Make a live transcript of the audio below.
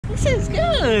This is good.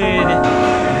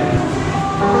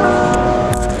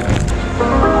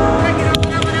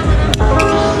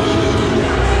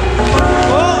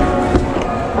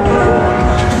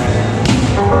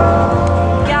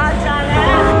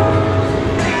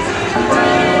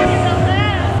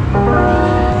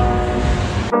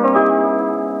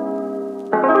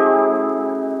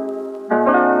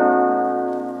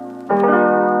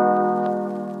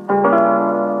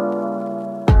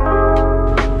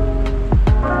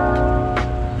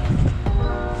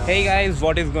 Hey guys,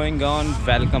 what is going on?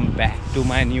 Welcome back to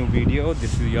my new video.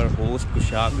 This is your host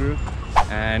Khasra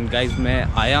and guys मैं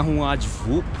आया हूँ आज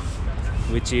whoop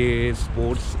which is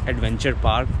sports adventure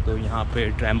park. तो यहाँ पे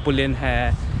trampoline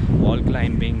है, wall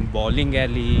climbing, bowling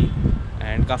alley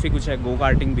and काफ़ी कुछ है, गो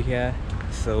कार्टिंग भी है।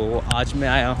 सो आज मैं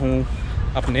आया हूँ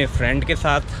अपने फ्रेंड के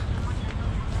साथ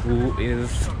who is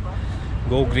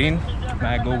गो ग्रीन।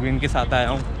 मैं गो ग्रीन के साथ आया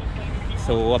हूँ।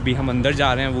 सो अभी हम अंदर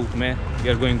जा रहे हैं वूप में। We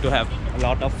are going to have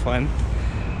lot of fun.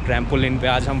 Trampoline पे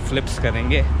आज हम फ्लिप्स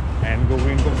करेंगे एंड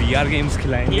गोविंद को VR गेम्स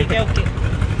खिलाएंगे। ये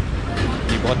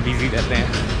बहुत बिजी रहते हैं।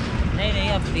 नहीं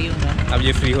अब फ्री हूँ मैं। अब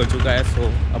ये फ्री हो चुका है। सो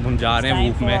अब हम जा रहे हैं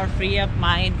वूप में। Free up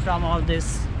mind from all this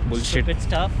bullshit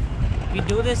stuff. We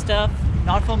do this stuff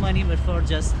not for money but for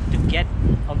just to get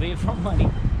away from money.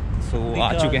 सो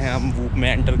आ चुके हैं हम वूप में,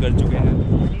 एंटर कर चुके हैं।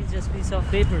 Money is just piece of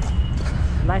paper.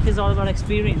 Life is all about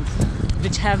experience,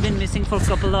 which have been missing for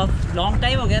couple of long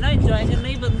time हो गया ना। enjoy करना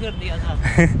ही बंद कर दिया था।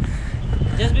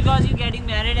 Just because you getting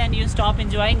married and you stop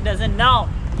enjoying doesn't now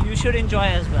you should enjoy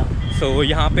as well. So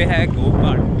यहाँ पे है गो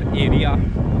कार्ट एरिया।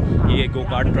 ये गो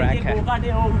कार्ट ट्रैक है।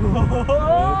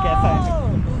 कैसा है?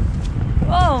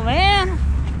 Oh man,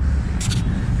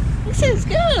 this is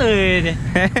good.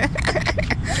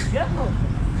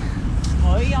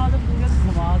 और यहाँ तो पूरा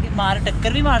घुमा के मार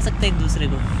टक्कर भी मार सकते एक दूसरे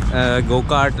को। गो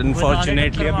कार्ट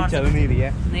अनफॉर्चुनेटली अभी चल नहीं रही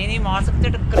है। नहीं मार सकते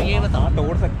टक्कर, ये बता।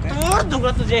 तोड़ सकते हैं। तोड़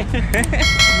दूंगा तुझे।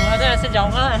 मैं तो ऐसे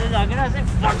जाऊंगा, ऐसे जाके ना ऐसे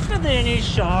फट देनी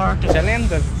शॉट। चलें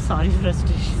अंदर। सारी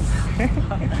फ्रस्ट्रेशन।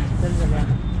 चल।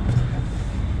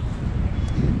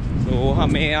 तो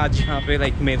हमें आज यहाँ पे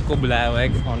लाइक मेरे को बुलाया हुआ है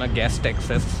on a guest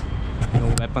access, no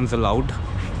weapons allowed.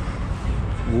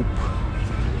 Whoop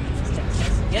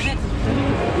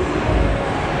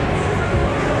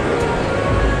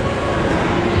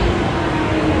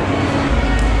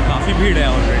काफ़ी भीड़ है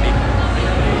ऑलरेडी।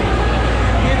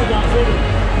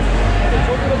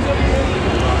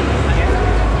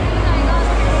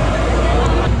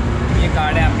 ये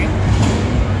कार्ड है आपके।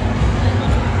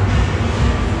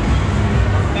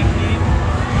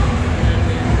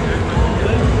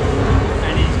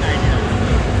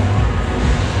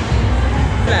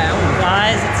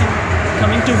 Guys, it's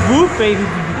coming to Woop, baby.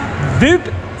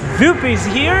 Woop is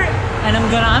here, and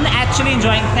I'm actually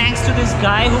enjoying, thanks to this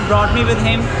guy who brought me with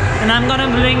him, and I'm gonna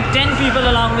bring 10 people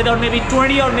along with, or maybe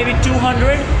 20 or maybe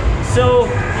 200. So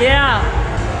yeah.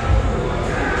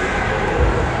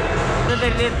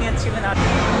 इतनी अच्छी बना।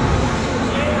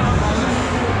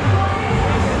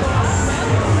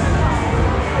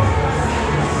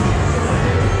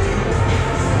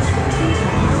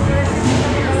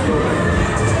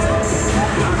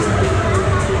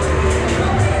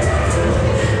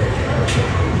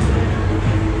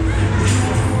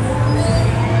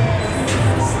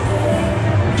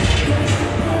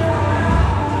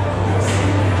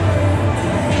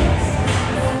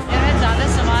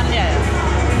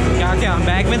 क्या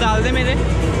bag में डाल दे मेरे।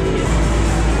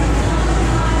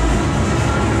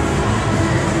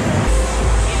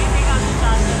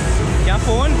 क्या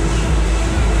phone,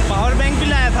 power bank भी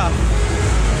लाया था।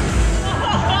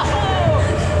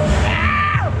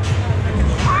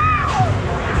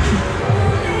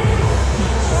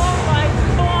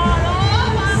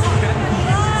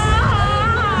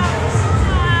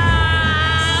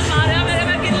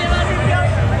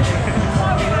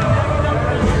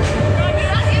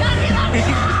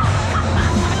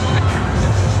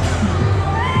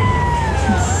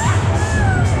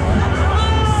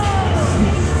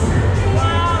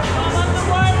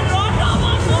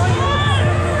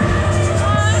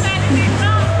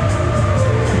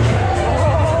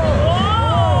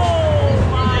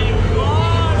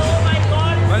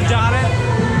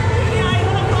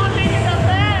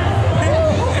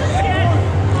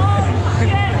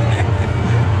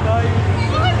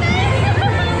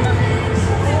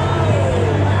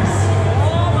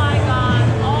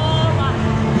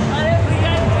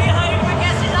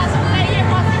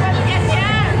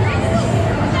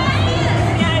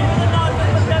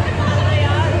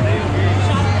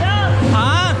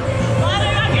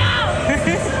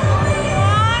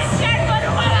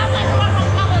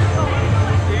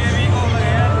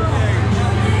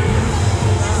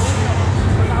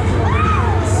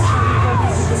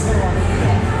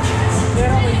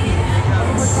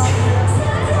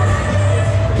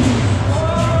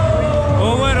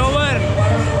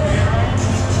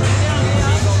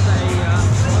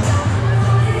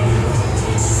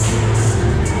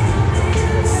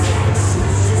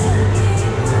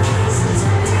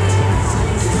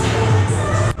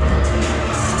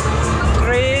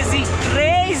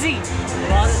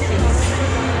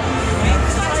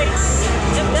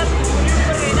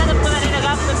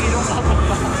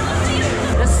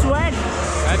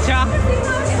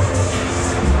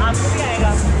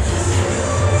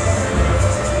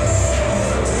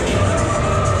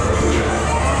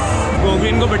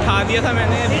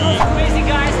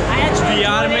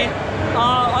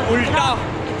 उल्टा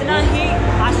इतना ही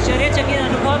आश्चर्यचकित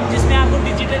अनुभव जिसमें आपको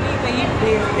डिजिटली कहीं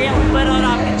देखते हैं ऊपर और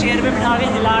आपके चेयर पे बिठा के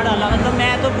हिला डाला। मतलब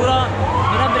मैं तो पूरा,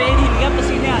 मेरा ब्रेन हिल गया,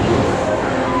 पसीने आ रहे।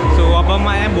 सो अब हम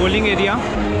आए हैं bowling area.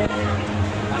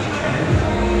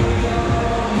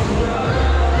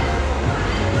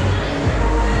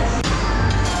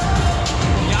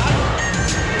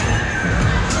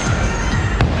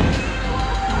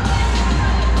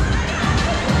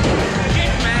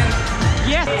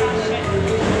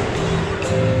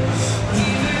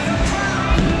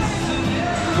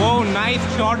 Whoa, nice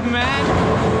shot, man.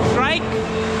 Strike?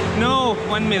 No,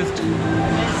 one missed.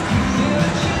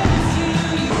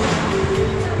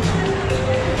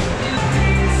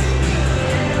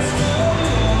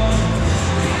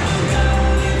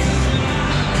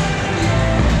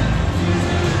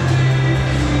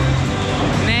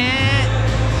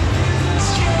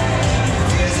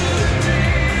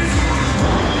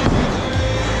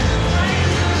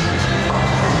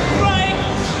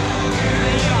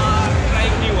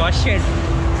 Shit.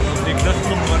 Big 10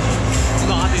 number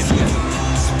कहाँ दे दिया?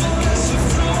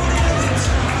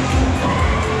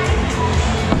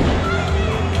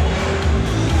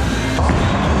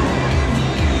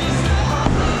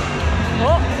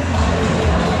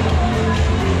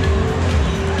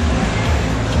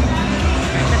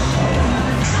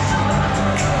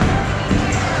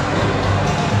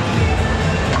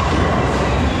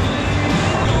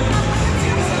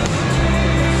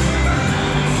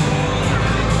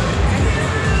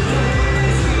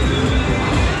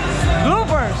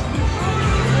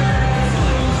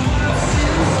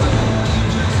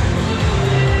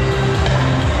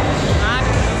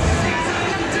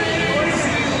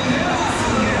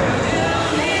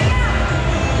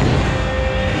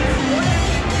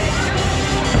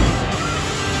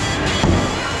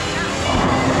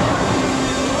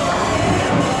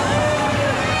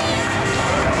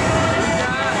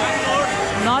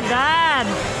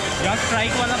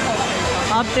 स्ट्राइक वाला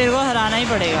अब तेरे को हराना ही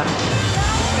पड़ेगा।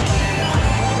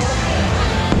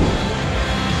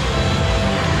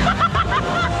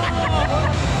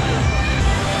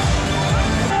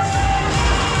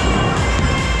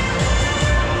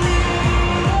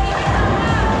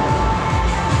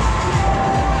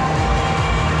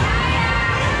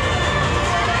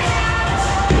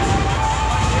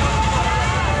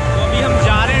 तो अभी हम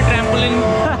जा रहे हैं ट्रैम्पोलिन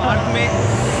पार्क में।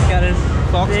 क्या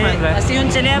सॉक्स पहन रहा है? ਅਸੀਂ ਹੁਣ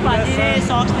ਚਲੇ ਆ ਬਾਜੀ ਦੇ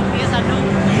ਸੌਕਸ ਦਿੱਤੀ ਹੈ ਸਾਨੂੰ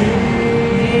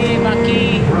ਤੇ ਬਾਕੀ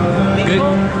ਦੇਖੋ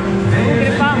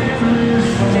ਕਿਰਪਾ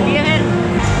ਚਲਿਏ ਫਿਰ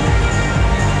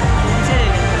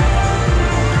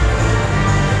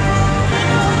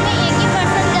एक ही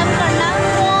पर्सन जंप करना,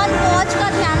 फोन वॉच का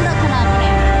ध्यान रखना अपने,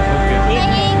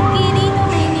 कहीं गिरी तो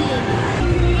नहीं मिलेगी।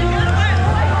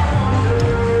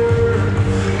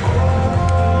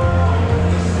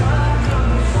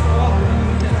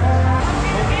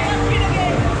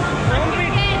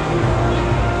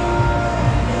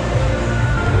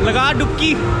 लगा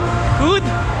डुबकी, कूद,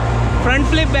 फ्रंट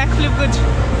फ्लिप, बैक फ्लिप कुछ।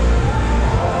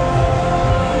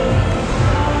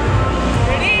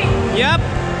 Yup,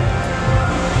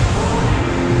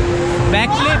 back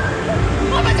flip.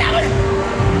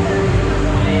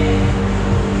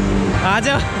 आ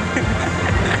जाओ।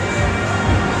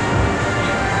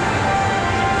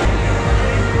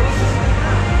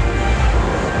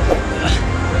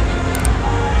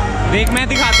 देख मैं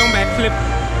दिखाता हूँ back flip.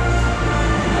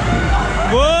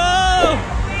 Whoa!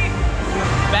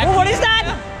 Back Oh, what is that?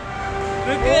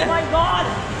 Look Oh my god!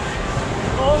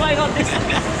 Oh my god, this is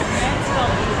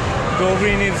stuff. Go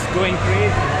Green is going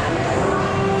crazy.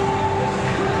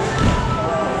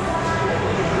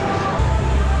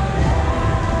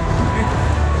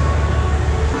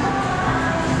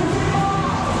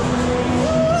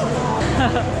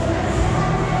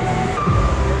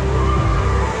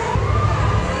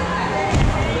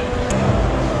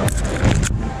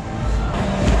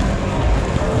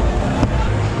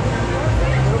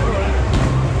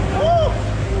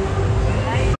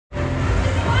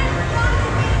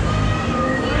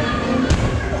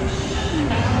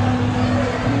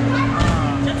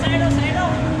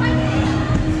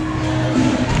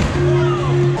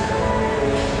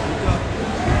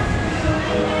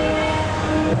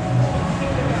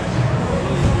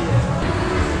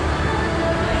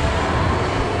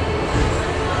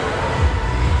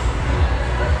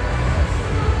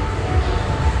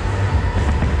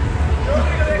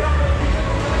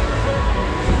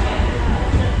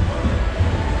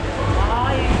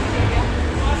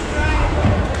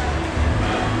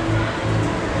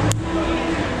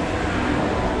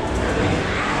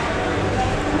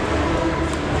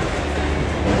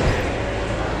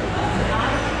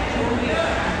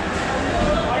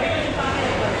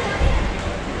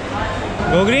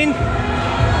 Go green.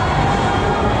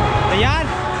 तैयार?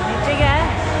 नीचे क्या है?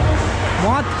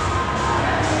 मौत।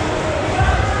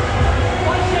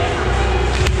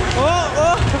 ओ ओ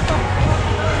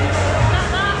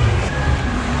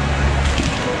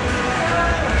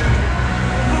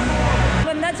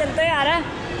बंदा चलता ही आ रहा है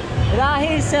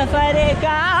राही सफर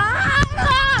का।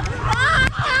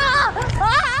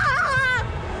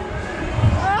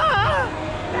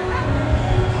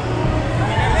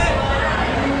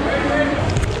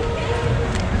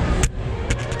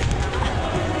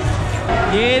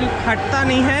 ये हटता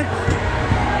नहीं है।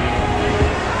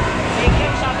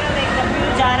 जब भी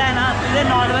जा रहा है ना तुझे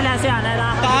नॉर्मल ऐसे आना है।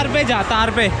 तार पे जा,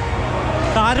 तार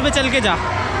पे चल के जा।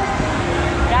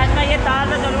 गाइस मैं ये तार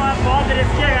पे चलूँगा, बहुत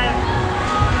रिस्की है गाइस।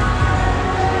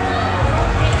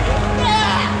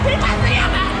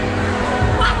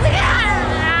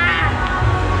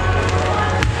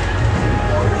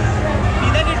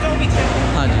 सीधा गिरता हूँ पीछे।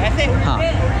 हाँ जी, ऐसे। हाँ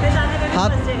उल्टे जाने पे भी हाथ।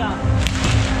 बचेगा।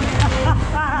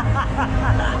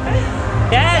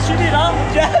 जय श्री राम,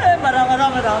 जय Ram Ram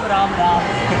Ram Ram Ram Ram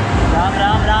Ram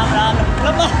Ram Ram Ram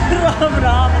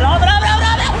Ram Ram Ram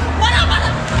Ram.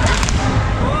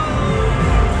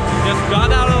 Just got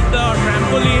out of the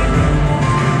trampoline.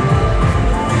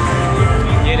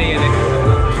 ये रहे।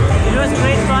 It was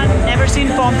great fun. Never seen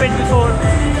foam pit before.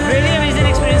 Really amazing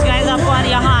experience, guys. आपको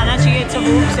यहाँ आना चाहिए. It's a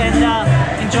Woops and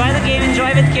enjoy the game.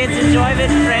 Enjoy with kids. Enjoy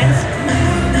with friends.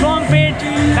 Foam pit,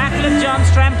 backflip jumps,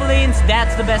 trampolines.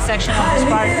 That's the best section of this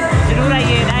park. ज़रूर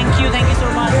आइए. Thank you so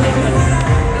much.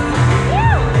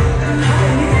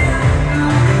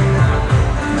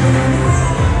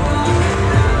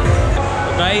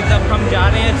 Guys अब हम जा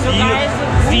रहे हैं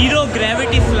जीरो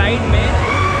ग्रेविटी स्लाइड में।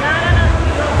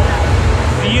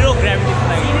 Zero gravity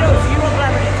slide. Zero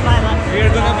gravity slide. We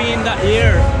are gonna be in the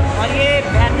air. और ये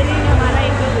बेहतरीन हमारा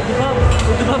एक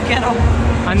उद्भव कह रहा हूँ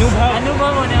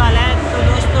अनुभव होने वाला है। तो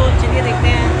दोस्तों चलिए देखते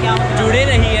हैं क्या होता है। जुड़े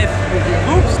रहिए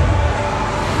Woops।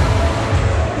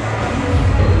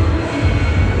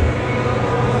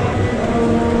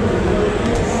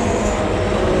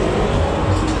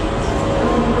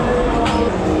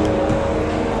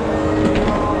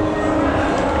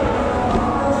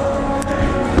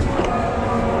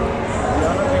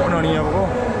 बनानी है आपको।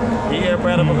 ठीक है,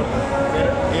 पैर पकड़,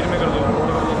 पैर में कर दो।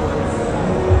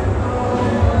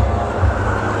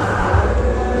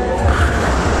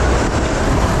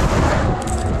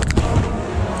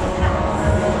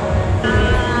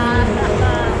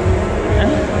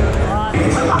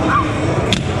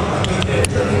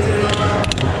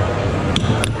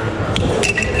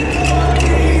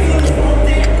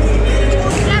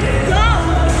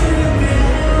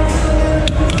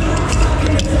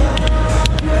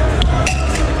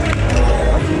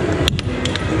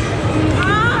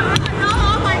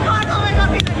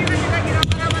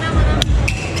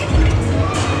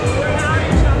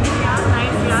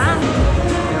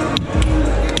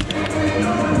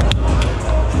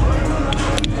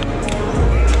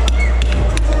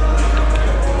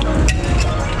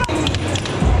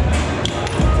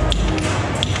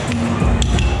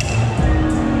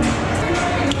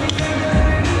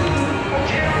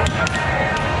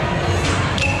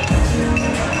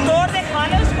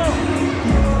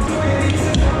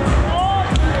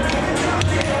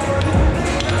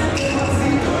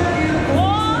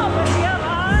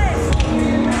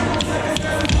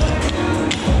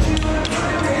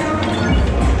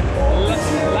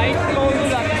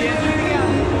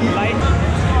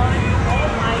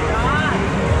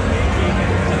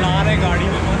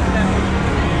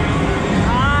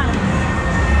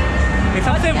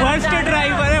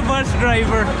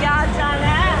 ड्राइवर। क्या हाल चाल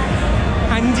है?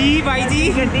 हाँ जी भाई जी,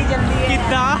 गड्डी चल रही है।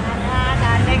 कितना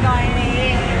डालने कोई नहीं।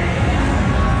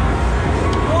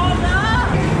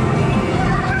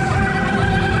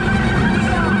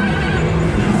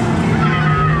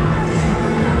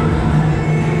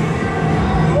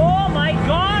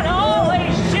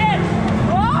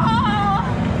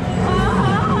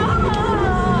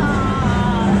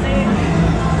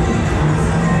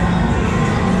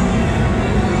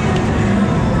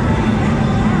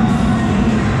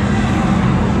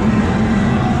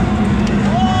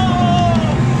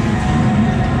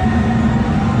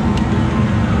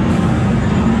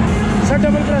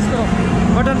 डबल प्रेस करो,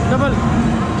 बटन डबल।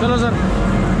 चलो सर,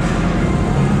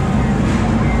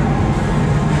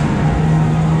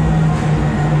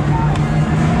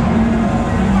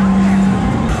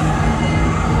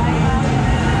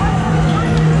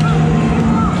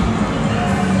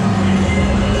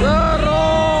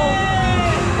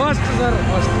 फर्स्ट सर,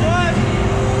 फर्स्ट।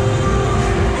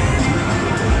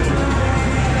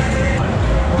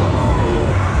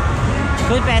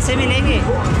 कोई पैसे मिलेंगे?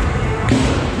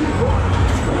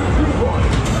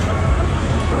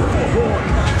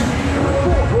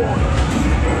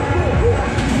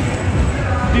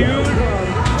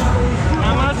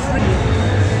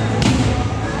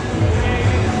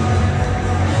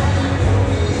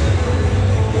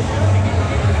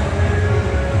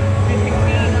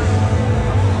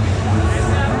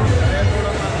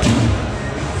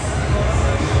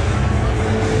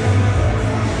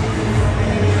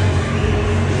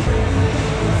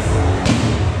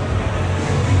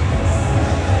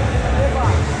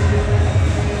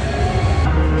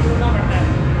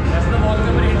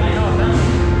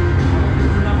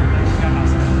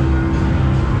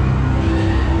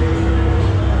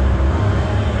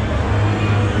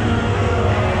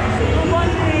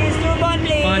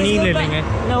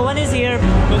 No one is here.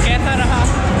 तो कैसा रहा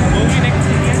movie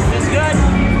experience? It's good.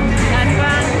 Had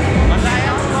fun. मजा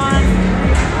आया? Fun.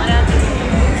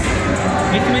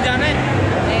 इसमें जाना है?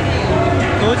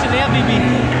 सोच लिया बीबी?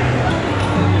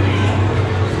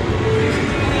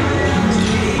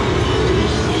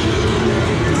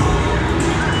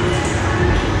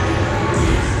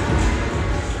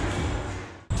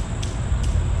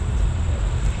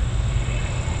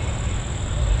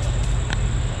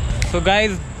 So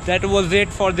guys, that was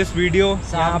it for this video.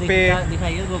 यहाँ पे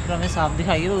दिखाइए GoPro में साफ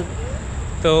दिखाइए।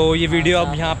 तो ये वीडियो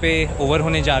अब यहाँ पे ओवर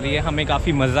होने जा रही है। हमें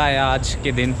काफ़ी मज़ा आया आज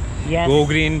के दिन। गो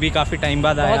ग्रीन भी काफ़ी टाइम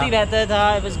बाद आया। बहुत ही बेहतर था।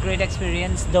 It was great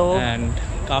experience though. And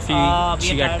काफ़ी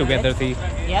अच्छी गेट टुगेदर थी।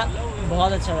 Yeah,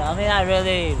 बहुत अच्छा था। I mean, I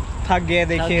really थक गए,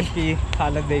 देखिए इसकी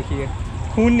हालत देखिए,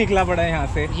 खून निकला पड़ा है यहाँ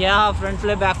से। Yeah, front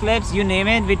flip, back flips, you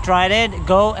name it, we tried it.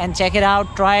 Go and check it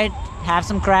out. Try it. Have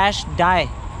some crash, die.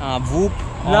 Whoop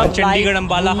Love Chandigarh life.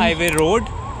 Ambala Highway Road.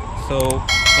 So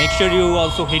make sure you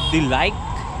also hit the like,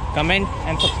 comment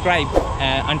and subscribe.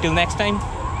 Until next time,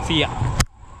 see ya.